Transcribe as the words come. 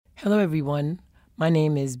Hello, everyone. My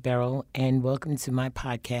name is Beryl, and welcome to my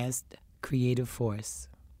podcast, Creative Force.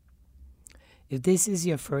 If this is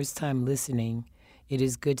your first time listening, it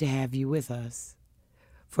is good to have you with us.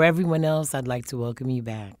 For everyone else, I'd like to welcome you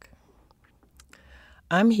back.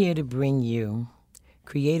 I'm here to bring you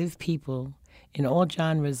creative people in all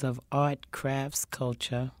genres of art, crafts,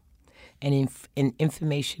 culture, and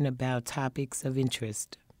information about topics of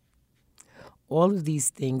interest. All of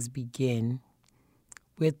these things begin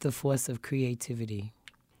with the force of creativity.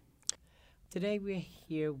 Today we're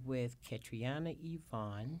here with Katriana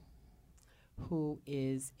Yvonne, who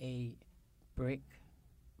is a brick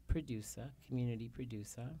producer, community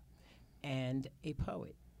producer, and a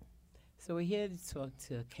poet. So we're here to talk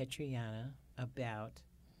to Katriana about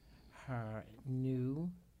her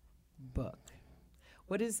new book.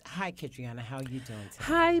 Hi, Katriana, how are you doing today?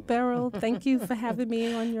 Hi, Beryl. Thank you for having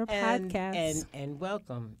me on your podcast. And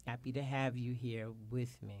welcome. Happy to have you here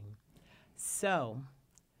with me. So,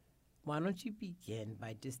 why don't you begin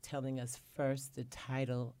by just telling us first the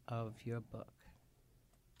title of your book?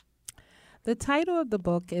 The title of the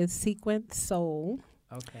book is Sequence Soul.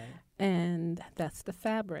 Okay. And that's the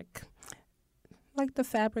fabric. Like the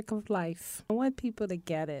fabric of life. I want people to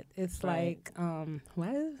get it. It's Right.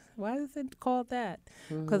 why is it called that?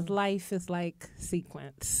 Because life is like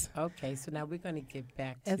sequence. Okay, so now we're going to get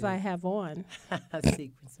back to As I have on.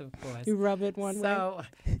 sequence, of course. You rub it one way. So,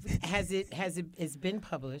 it's been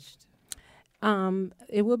published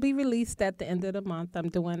It will be released at the end of the month. I'm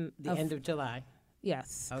doing the end of July.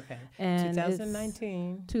 Yes. Okay. And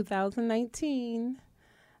 2019. 2019.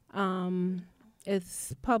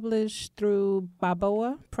 It's published through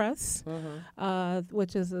Balboa Press,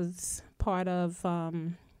 which is part of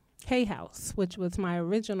Hay House, which was my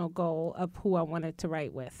original goal of who I wanted to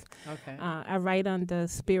write with. Okay. I write under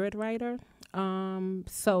Spirit Writer.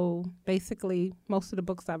 So basically, most of the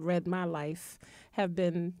books I've read in my life have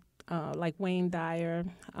been like Wayne Dyer,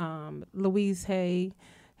 Louise Hay,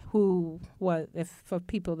 who was, for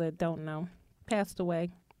people that don't know, passed away.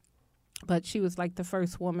 But she was like the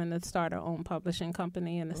first woman to start her own publishing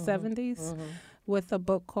company in the 70s with a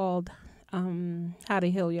book called How to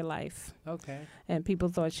Heal Your Life. Okay. And people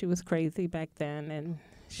thought she was crazy back then. And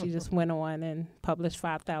she just went on and published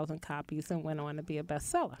 5,000 copies and went on to be a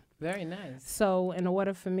bestseller. Very nice. So in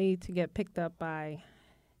order for me to get picked up by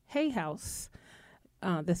Hay House,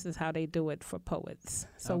 this is how they do it for poets.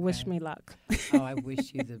 So wish me luck. Oh, I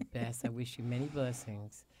wish you the best. I wish you many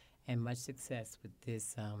blessings and much success with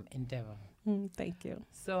this endeavor. Thank you.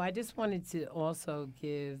 So I just wanted to also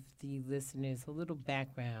give the listeners a little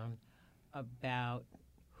background about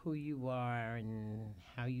who you are and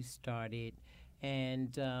how you started.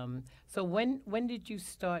 And so when did you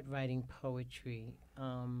start writing poetry?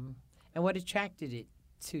 And what attracted it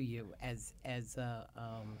to you as a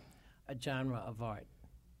genre of art?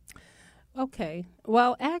 Okay.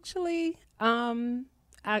 Well, actually,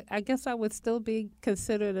 I guess I would still be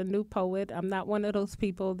considered a new poet. I'm not one of those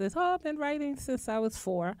people that's, I've been writing since I was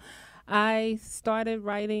 4. I started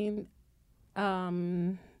writing,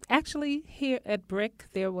 actually, here at Brick,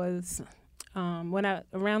 there was,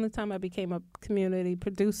 around the time I became a community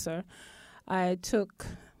producer, I took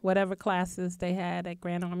whatever classes they had at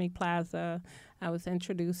Grand Army Plaza. I was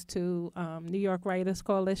introduced to New York Writers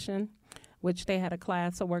Coalition, which they had a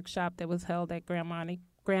workshop that was held at Grand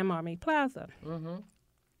Army Plaza.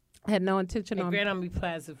 I had no intention on... Grand Army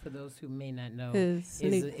Plaza, for those who may not know, is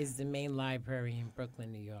the main library in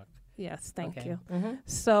Brooklyn, New York. Yes, thank you.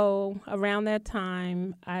 So around that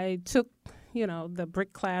time, I took, the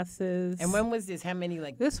brick classes. And when was this? How many,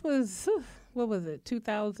 This was, what was it,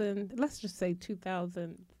 2000, let's just say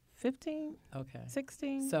 2015? Okay.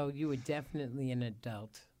 16? So you were definitely an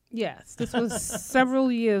adult. Yes, this was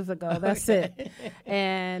several years ago. That's it.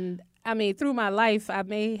 And, through my life, I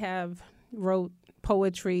may have wrote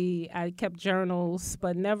poetry. I kept journals,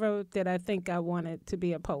 but never did I think I wanted to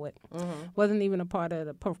be a poet. Wasn't even a part of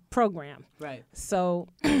the program. Right. So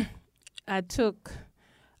I took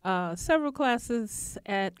several classes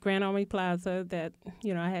at Grand Army Plaza that,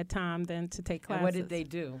 I had time then to take classes. And what did they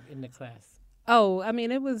do in the class? Oh,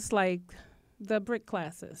 it was like the brick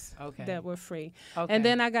classes that were free. Okay. And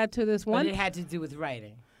then I got to this one. But it had to do with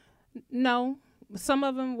writing? No. Some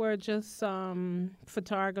of them were just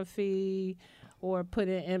photography or put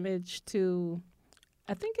an image to,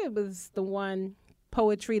 I think it was the one,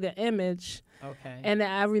 Poetry to Image. Okay. And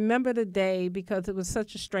I remember the day because it was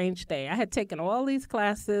such a strange day. I had taken all these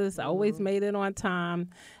classes. I always made it on time.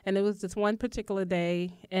 And it was this one particular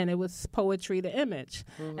day, and it was Poetry to Image.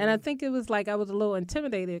 And I think it was like I was a little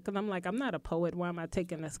intimidated because I'm like, I'm not a poet. Why am I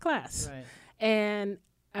taking this class? Right. And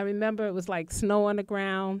I remember it was like snow on the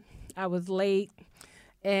ground. I was late,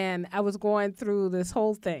 and I was going through this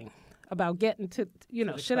whole thing about getting to,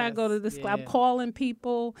 should I go to this class? I'm calling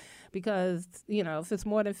people because, if it's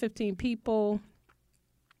more than 15 people,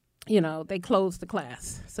 they close the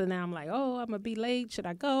class. So now I'm like, oh, I'm going to be late. Should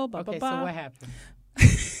I go? Blah, okay, blah, blah. So what happened?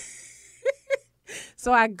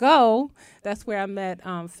 So I go. That's where I met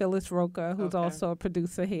Phyllis Roker, who's also a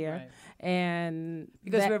producer here. Right. And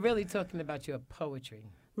because we're really talking about your poetry.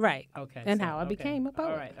 Right. Okay. And how I became a poet.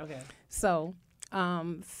 All right. Okay. So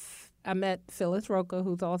I met Phyllis Roker,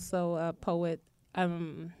 who's also a poet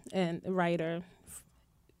and a writer.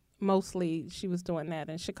 Mostly she was doing that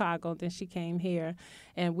in Chicago. Then she came here,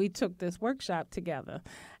 and we took this workshop together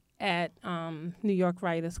at New York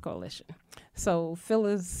Writers Coalition. So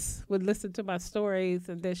Phyllis would listen to my stories,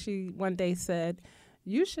 and then she one day said,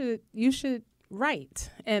 you should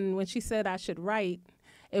write. And when she said I should write,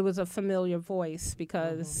 it was a familiar voice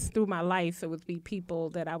because through my life, it would be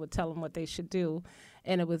people that I would tell them what they should do.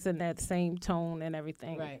 And it was in that same tone and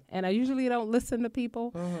everything. Right. And I usually don't listen to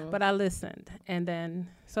people, but I listened. And then,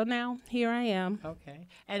 so now here I am. Okay.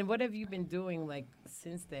 And what have you been doing, like,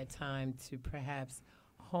 since that time to perhaps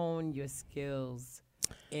hone your skills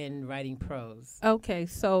in writing prose? Okay.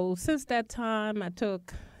 So since that time, I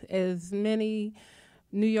took as many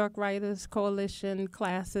New York Writers Coalition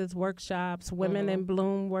classes, workshops, Women in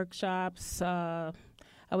Bloom workshops. I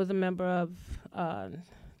was a member of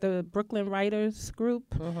the Brooklyn Writers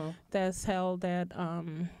Group that's held at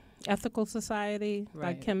Ethical Society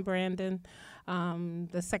by Kim Brandon,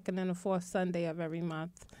 the second and the fourth Sunday of every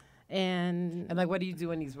month. And like, what do you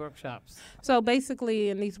do in these workshops? So basically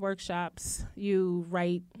in these workshops, you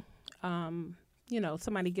write,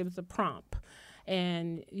 somebody gives a prompt.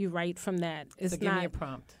 And you write from that. So give me a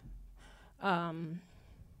prompt.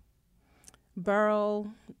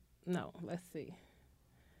 Let's see.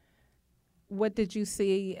 What did you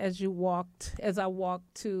see as I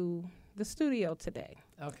walked to the studio today?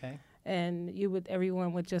 Okay. And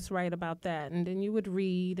everyone would just write about that. And then you would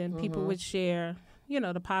read, and people would share,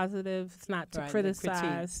 the positives, not to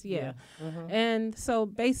criticize. Yeah. And so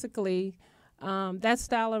basically, that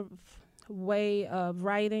style of way of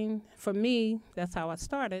writing, for me, that's how I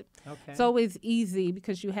started. Okay. It's always easy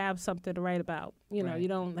because you have something to write about. You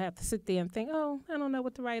don't have to sit there and think, oh, I don't know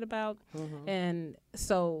what to write about. And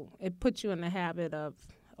so it puts you in the habit of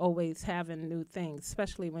always having new things,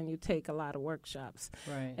 especially when you take a lot of workshops.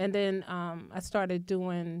 Right. And then I started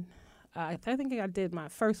doing, I think I did my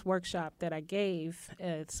first workshop that I gave.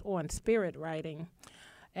 It's on spirit writing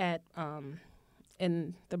at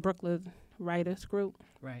in the Brooklyn Writers Group.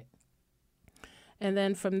 Right. And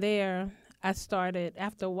then from there, I started,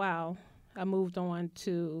 after a while, I moved on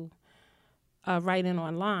to writing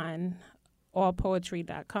online,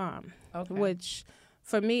 allpoetry.com, which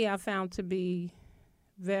for me I found to be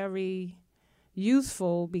very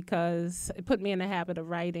useful because it put me in the habit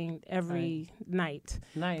of writing every night.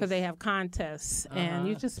 Nice. Because they have contests, and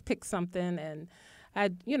you just pick something, and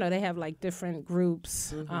they have like different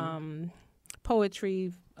groups,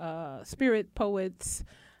 poetry, spirit poets.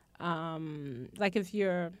 Like if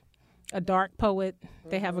you're a dark poet,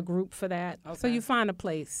 they have a group for that. Okay. So you find a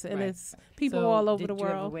place, and it's people all over the world.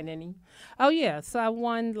 Did you ever win any? Oh, yeah. So I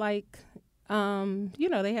won, like,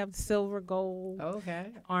 they have silver, gold,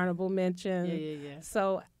 honorable mention. Yeah.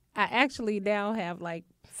 So I actually now have, like,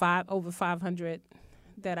 over 500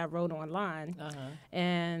 that I wrote online.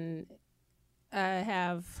 And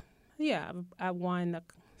I won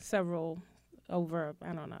several over,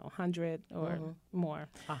 100 or more.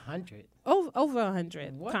 100? Over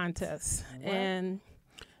 100 contests. What? And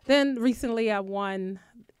then recently I won,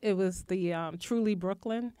 it was the Truly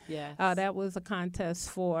Brooklyn. Yes. That was a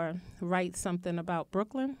contest for write something about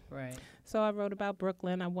Brooklyn. Right. So I wrote about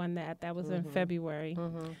Brooklyn. I won that. That was in February.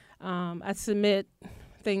 I submit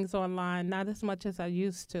things online, not as much as I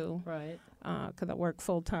used to. Right. Because I work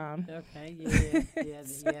full time. Okay,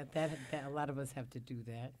 yeah. That a lot of us have to do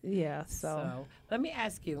that. Yeah. So let me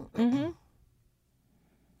ask you.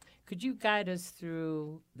 Could you guide us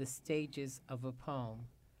through the stages of a poem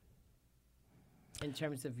in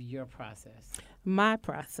terms of your process? My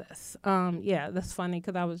process. That's funny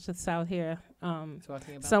because I was just out here. Talking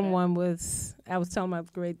about someone that? I was telling him I was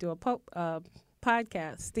going to do a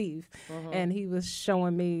podcast, Steve, and he was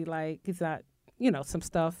showing me like he's not. Some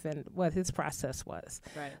stuff and what his process was.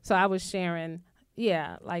 Right. So I was sharing,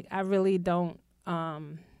 like I really don't,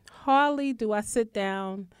 hardly do I sit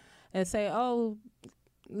down and say, oh,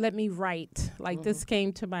 let me write. Like this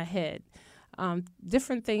came to my head.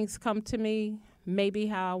 Different things come to me, maybe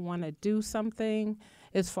how I want to do something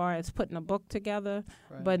as far as putting a book together,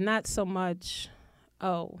 but not so much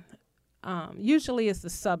usually it's the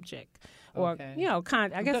subject, or Okay.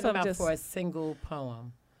 I guess talking I'm about just for a single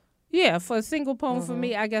poem. yeah, for a single poem for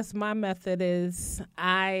me. I guess my method is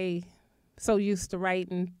I so used to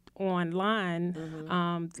writing online.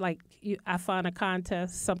 I find a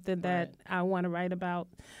contest, something that I want to write about,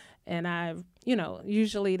 and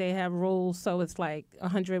usually they have rules, so it's like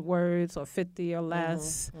 100 words or 50 or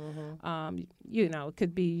less. It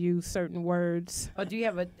could be use certain words. Or do you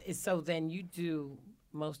have so then you do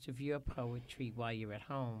most of your poetry while you're at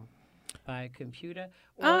home by a computer?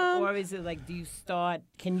 Or is it like, can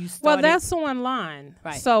you start Well, it? that's online.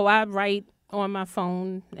 Right. So I write on my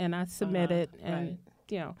phone and I submit it. And,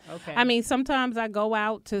 Okay. I mean, sometimes I go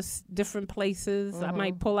out to different places. I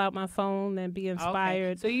might pull out my phone and be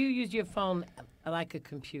inspired. Okay. So you use your phone like a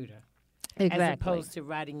computer. Exactly. As opposed to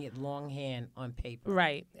writing it longhand on paper.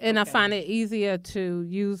 Right. And I find it easier to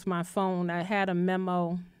use my phone. I had a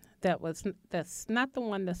memo that's not the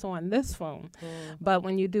one that's on this phone. But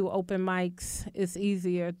when you do open mics, it's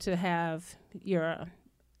easier to have your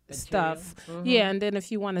stuff. Yeah, and then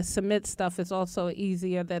if you want to submit stuff, it's also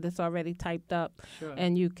easier that it's already typed up. Sure.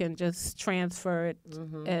 And you can just transfer it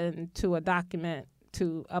into a document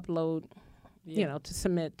to upload, to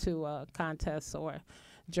submit to a contest or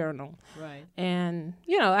journal. Right. And,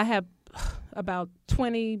 I have about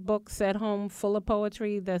 20 books at home full of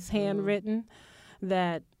poetry that's handwritten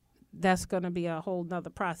that's going to be a whole nother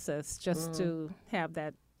process just to have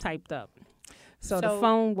that typed up. So the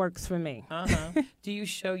phone works for me. Do you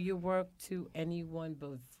show your work to anyone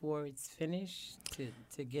before it's finished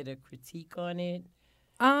to get a critique on it?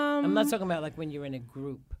 I'm not talking about like when you're in a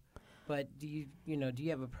group, but do you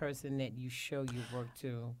have a person that you show your work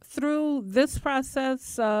to? Through this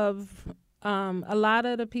process of a lot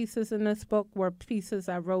of the pieces in this book were pieces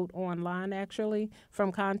I wrote online, actually,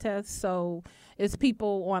 from contests. So it's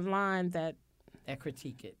people online that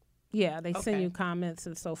critique it. Yeah, they send you comments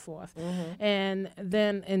and so forth. And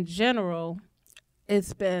then in general,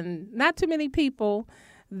 it's been not too many people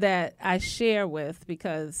that I share with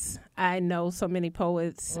because I know so many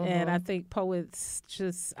poets, and I think poets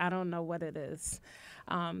just, I don't know what it is.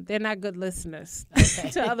 They're not good listeners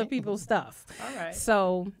to other people's stuff. All right.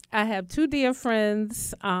 So I have two dear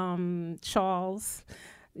friends, Charles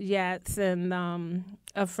Yats and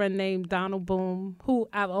a friend named Donald Boom, who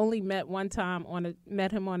I've only met one time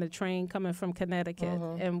met him on a train coming from Connecticut,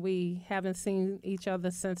 and we haven't seen each other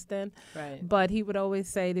since then. Right. But he would always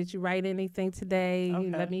say, "Did you write anything today?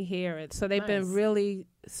 Let me hear it." So they've been really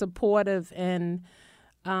supportive, and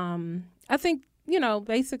I think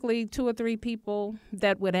basically 2 or 3 people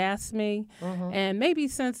that would ask me, and maybe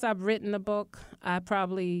since I've written a book, I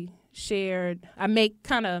probably shared. I make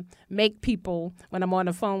people when I'm on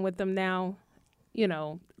the phone with them now,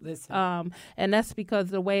 Listen. and that's because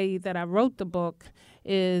the way that I wrote the book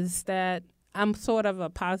is that I'm sort of a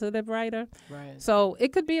positive writer. Right. So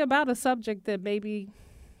it could be about a subject that maybe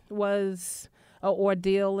was an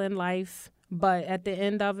ordeal in life, but at the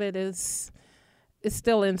end of it it's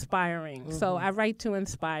still inspiring. So I write to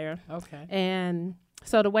inspire. Okay. And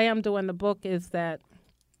so the way I'm doing the book is that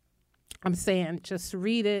I'm saying just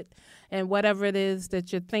read it, and whatever it is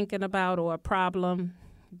that you're thinking about or a problem,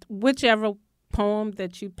 whichever poem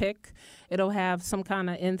that you pick, it'll have some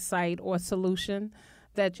kind of insight or solution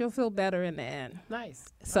that you'll feel better in the end.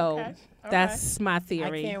 Nice. So that's my I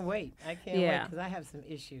theory. can't wait. I can't wait because I have some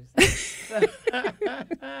issues.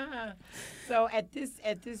 So at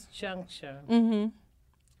this juncture,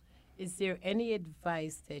 is there any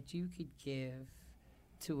advice that you could give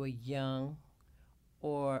to a young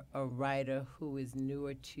or a writer who is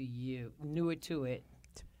newer to it?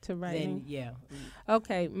 To writing? Then,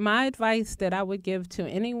 Okay, my advice that I would give to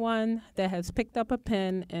anyone that has picked up a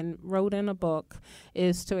pen and wrote in a book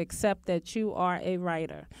is to accept that you are a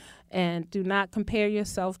writer, and do not compare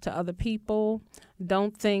yourself to other people.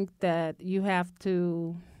 Don't think that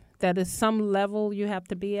that is some level you have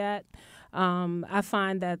to be at. I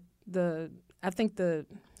find that I think the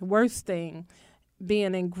worst thing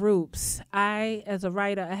being in groups. As a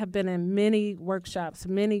writer, I have been in many workshops,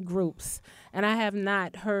 many groups, and I have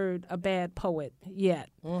not heard a bad poet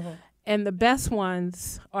yet. And the best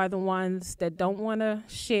ones are the ones that don't want to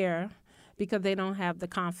share because they don't have the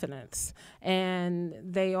confidence. And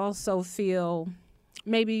they also feel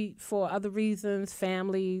maybe for other reasons,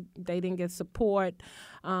 family, they didn't get support.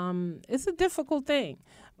 It's a difficult thing.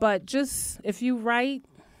 But just if you write,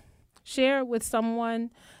 share it with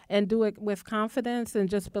someone and do it with confidence, and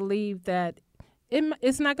just believe that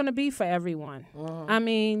it's not going to be for everyone. I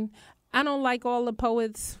mean, I don't like all the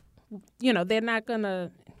poets. They're not going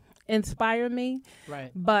to inspire me.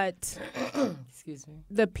 Right. But Excuse me.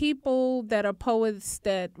 the people that are poets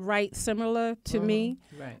that write similar to me,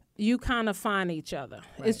 Right. you kind of find each other.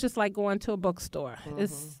 Right. It's just like going to a bookstore.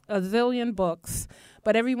 It's a zillion books,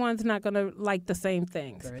 but everyone's not going to like the same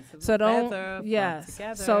things. Birds of So a don't, feather flock yes.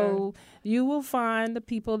 together. So you will find the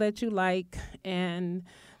people that you like, and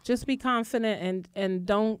just be confident and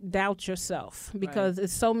don't doubt yourself, because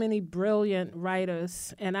it's so many brilliant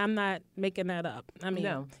writers, and I'm not making that up. I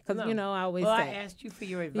mean, because I always well, say. I asked you for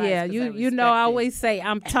your advice. Yeah, you I always say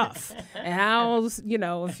I'm tough, and I always,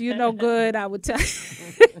 if you're no good, I would tell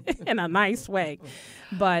in a nice way,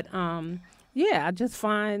 but yeah, I just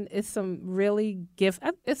find it's some really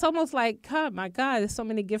It's almost like, oh my God, there's so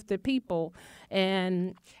many gifted people,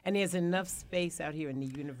 and there's enough space out here in the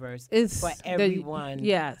universe it's for everyone.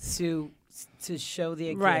 Yes. To show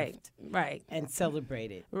their Right. gift, and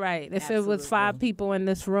celebrate it. Right. If it was 5 people in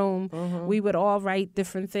this room, we would all write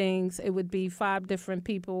different things. It would be 5 different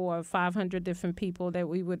people or 500 different people that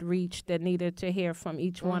we would reach that needed to hear from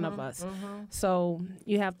each one of us. So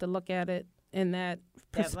you have to look at it in that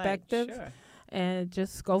perspective. Sure. And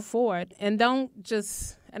just go forward. And don't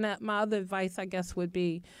just, and my other advice, I guess, would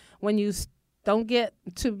be when you don't get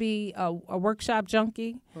to be a workshop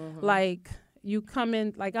junkie, like you come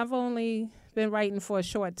in, like I've only been writing for a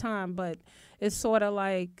short time, but it's sort of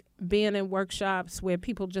like being in workshops where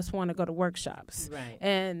people just want to go to workshops. Right.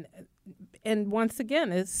 And once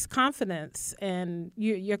again, it's confidence, and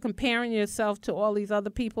you're comparing yourself to all these other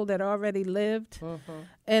people that already lived,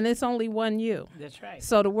 and it's only one you. That's right.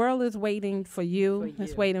 So the world is waiting for you.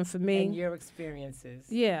 It's waiting for me. And your experiences.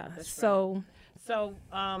 Yeah. That's so. Right. So,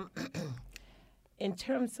 in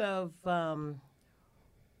terms of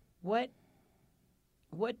what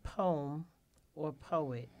poem or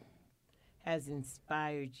poet has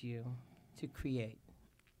inspired you to create?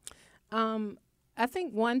 I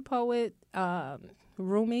think one poet,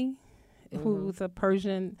 Rumi, who's a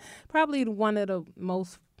Persian, probably one of the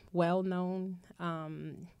most well-known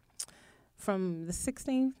from the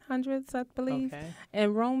 1600s, I believe. Okay.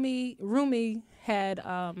 And Rumi had...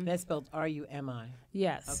 That's spelled R-U-M-I.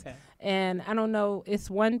 Yes. Okay. And I don't know, it's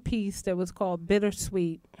one piece that was called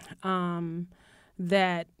Bittersweet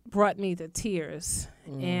that brought me to tears.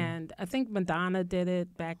 And I think Madonna did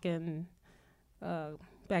it back in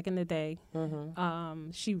the day.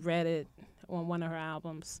 She read it on one of her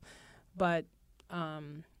albums. But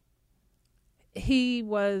he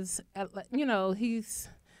was, he's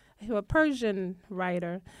a Persian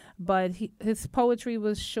writer, but his poetry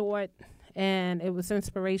was short, and it was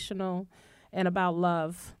inspirational and about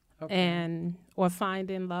love, or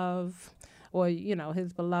finding love, or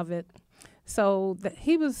his beloved. So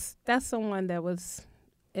that's someone that was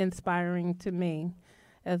inspiring to me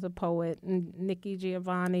as a poet. And Nikki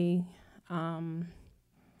Giovanni,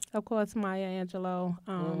 of course Maya Angelou.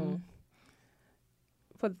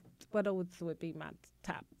 What else would be my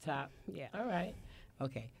top? Yeah. All right.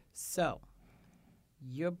 Okay. So,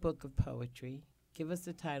 your book of poetry. Give us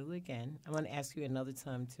the title again. I'm going to ask you another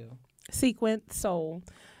time too. Sequence Soul,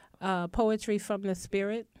 Poetry from the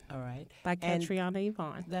Spirit. All right. By Catriona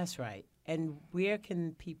Yvonne. That's right. And where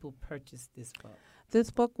can people purchase this book?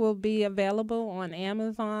 This book will be available on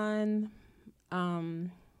Amazon,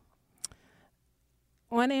 in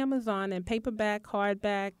paperback,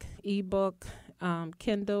 hardback, ebook,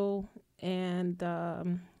 Kindle, and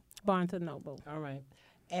Barnes & Noble. All right.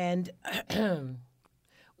 And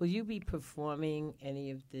will you be performing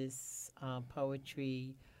any of this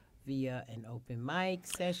poetry via an open mic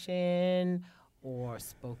session or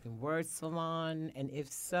spoken word salon? And if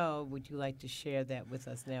so, would you like to share that with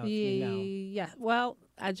us now, if you know? Yeah. Well,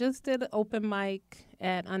 I just did an open mic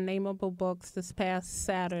at Unnameable Books this past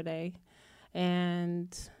Saturday,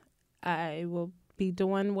 and I will be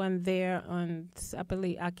doing one there on, I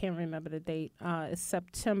believe, I can't remember the date. It's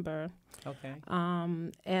September. Okay.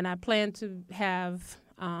 And I plan to have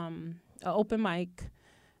an open mic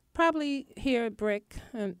probably here at Brick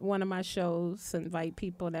in one of my shows, invite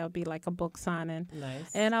people. That'll be like a book signing.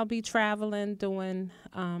 Nice. And I'll be traveling, doing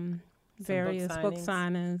various book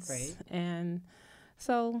signings. Great. And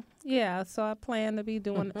so, yeah, so I plan to be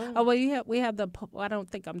doing, we have I don't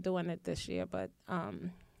think I'm doing it this year, but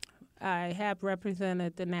I have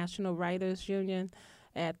represented the National Writers Union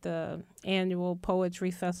at the annual poetry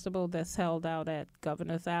festival that's held out at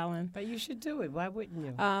Governor's Island. But you should do it. Why wouldn't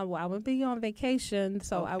you? Well, I will be on vacation,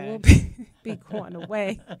 so I will be going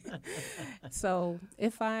away. So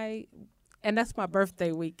and that's my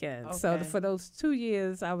birthday weekend. Okay. So for those 2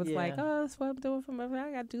 years, I was like, oh, that's what I'm doing for my birthday.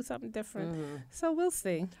 I got to do something different. So we'll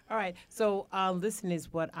see. All right. So,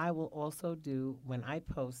 listeners, what I will also do when I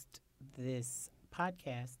post this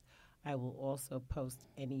podcast, I will also post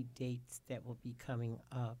any dates that will be coming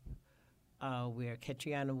up where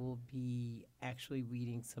Catriona will be actually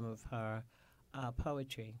reading some of her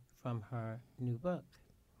poetry from her new book.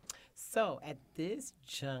 So at this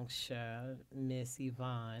juncture, Miss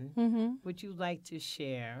Yvonne, would you like to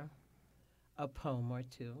share a poem or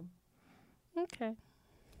two? Okay.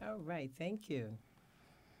 All right, thank you.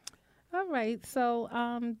 All right. So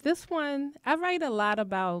this one, I write a lot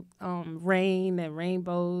about rain and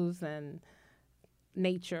rainbows and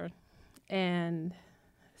nature. And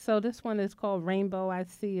so this one is called Rainbow I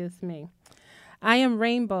See Is Me. I am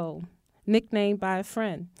Rainbow, nicknamed by a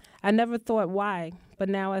friend. I never thought why, but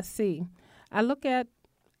now I see. I look at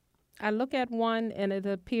one and it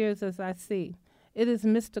appears as I see. It is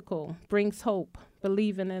mystical, brings hope,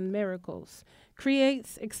 believing in miracles,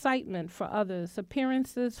 creates excitement for others,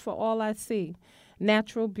 appearances for all I see,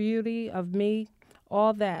 natural beauty of me,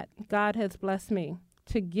 all that God has blessed me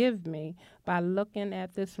to give me by looking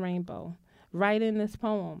at this rainbow. Writing this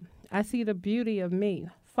poem, I see the beauty of me,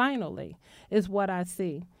 finally, is what I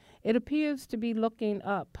see. It appears to be looking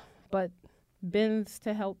up, but bends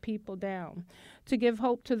to help people down, to give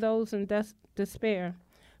hope to those in despair.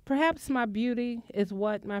 Perhaps my beauty is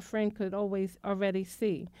what my friend could already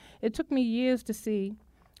see. It took me years to see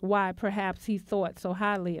why perhaps he thought so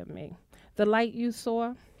highly of me. The light you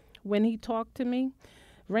saw when he talked to me,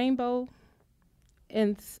 rainbow,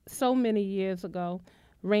 and so many years ago,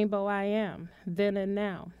 rainbow I am, then and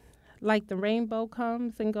now. Like the rainbow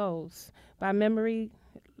comes and goes, by memory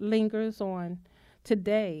lingers on.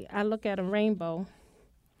 Today, I look at a rainbow,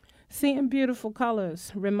 seeing beautiful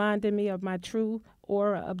colors, reminding me of my true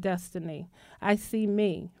aura of destiny. I see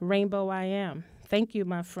me, rainbow I am. Thank you,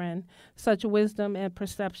 my friend. Such wisdom and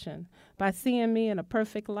perception. By seeing me in a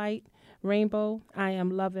perfect light, rainbow, I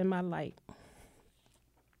am loving my light.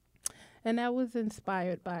 And that was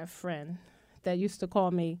inspired by a friend that used to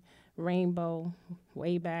call me Rainbow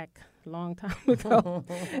way back a long time ago.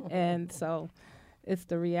 And so it's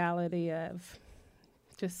the reality of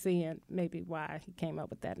just seeing maybe why he came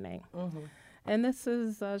up with that name. And this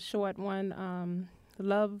is a short one,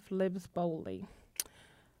 Love Lives Boldly.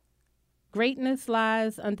 Greatness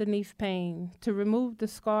lies underneath pain, to remove the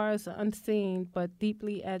scars unseen but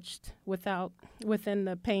deeply etched within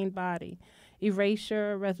the pain body.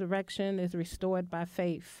 Erasure, resurrection is restored by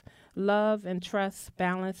faith. Love and trust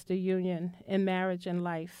balance the union in marriage and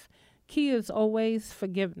life. Key is always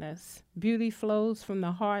forgiveness. Beauty flows from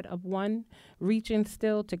the heart of one, reaching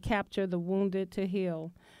still to capture the wounded to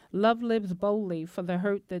heal. Love lives boldly for the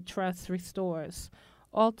hurt that trust restores.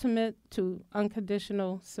 Ultimate to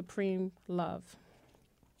unconditional supreme love.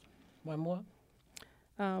 One more?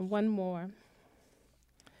 One more.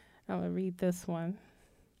 I'm going to read this one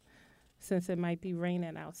since it might be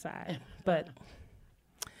raining outside. But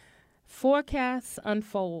forecast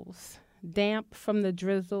unfolds. Damp from the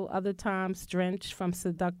drizzle, other times drenched from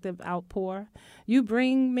seductive outpour. You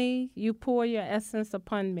bring me, you pour your essence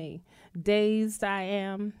upon me. Dazed I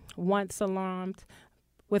am, once alarmed,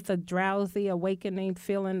 with a drowsy awakening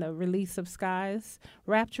feeling the release of skies.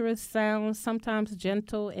 Rapturous sounds, sometimes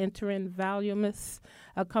gentle, entering voluminous,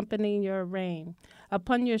 accompanying your rain.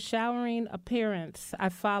 Upon your showering appearance, I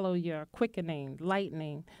follow your quickening,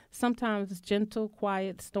 lightning, sometimes gentle,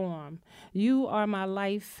 quiet storm. You are my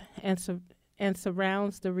life and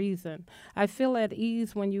surrounds the reason. I feel at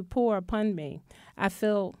ease when you pour upon me.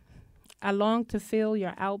 I long to feel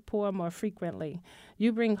your outpour more frequently.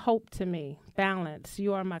 You bring hope to me, balance.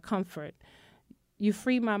 You are my comfort. You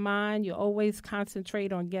free my mind. You always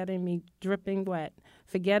concentrate on getting me dripping wet.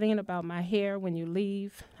 Forgetting about my hair when you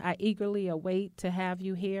leave, I eagerly await to have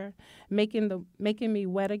you here, making me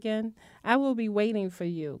wet again. I will be waiting for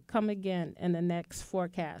you. Come again in the next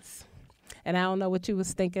forecast. And I don't know what you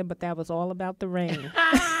was thinking, but that was all about the rain.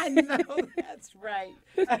 I know, that's right.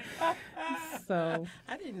 So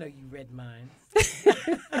I didn't know you read mine.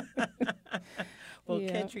 Well,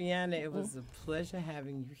 Yeah. Catriona, it was a pleasure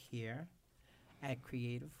having you here at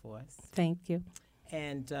Creative Force. thank you.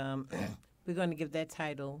 And we're going to give that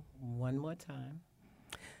title one more time.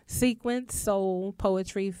 Sequence Soul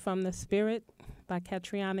Poetry from the Spirit by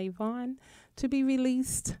Catriona Yvonne, to be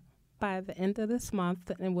released by the end of this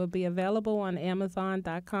month and will be available on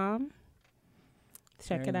Amazon.com.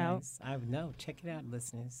 Check Very it out. nice. I know. Check it out,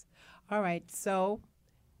 listeners. All right. So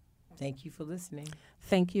thank you for listening.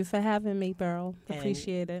 Thank you for having me, Beryl. And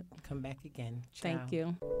Appreciate it. Come back again. Ciao. Thank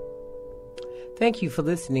you. Thank you for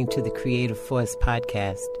listening to the Creative Force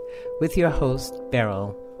podcast with your host,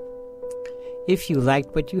 Beryl. If you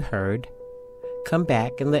liked what you heard, come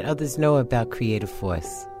back and let others know about Creative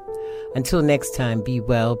Force. Until next time, be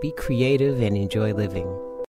well, be creative, and enjoy living.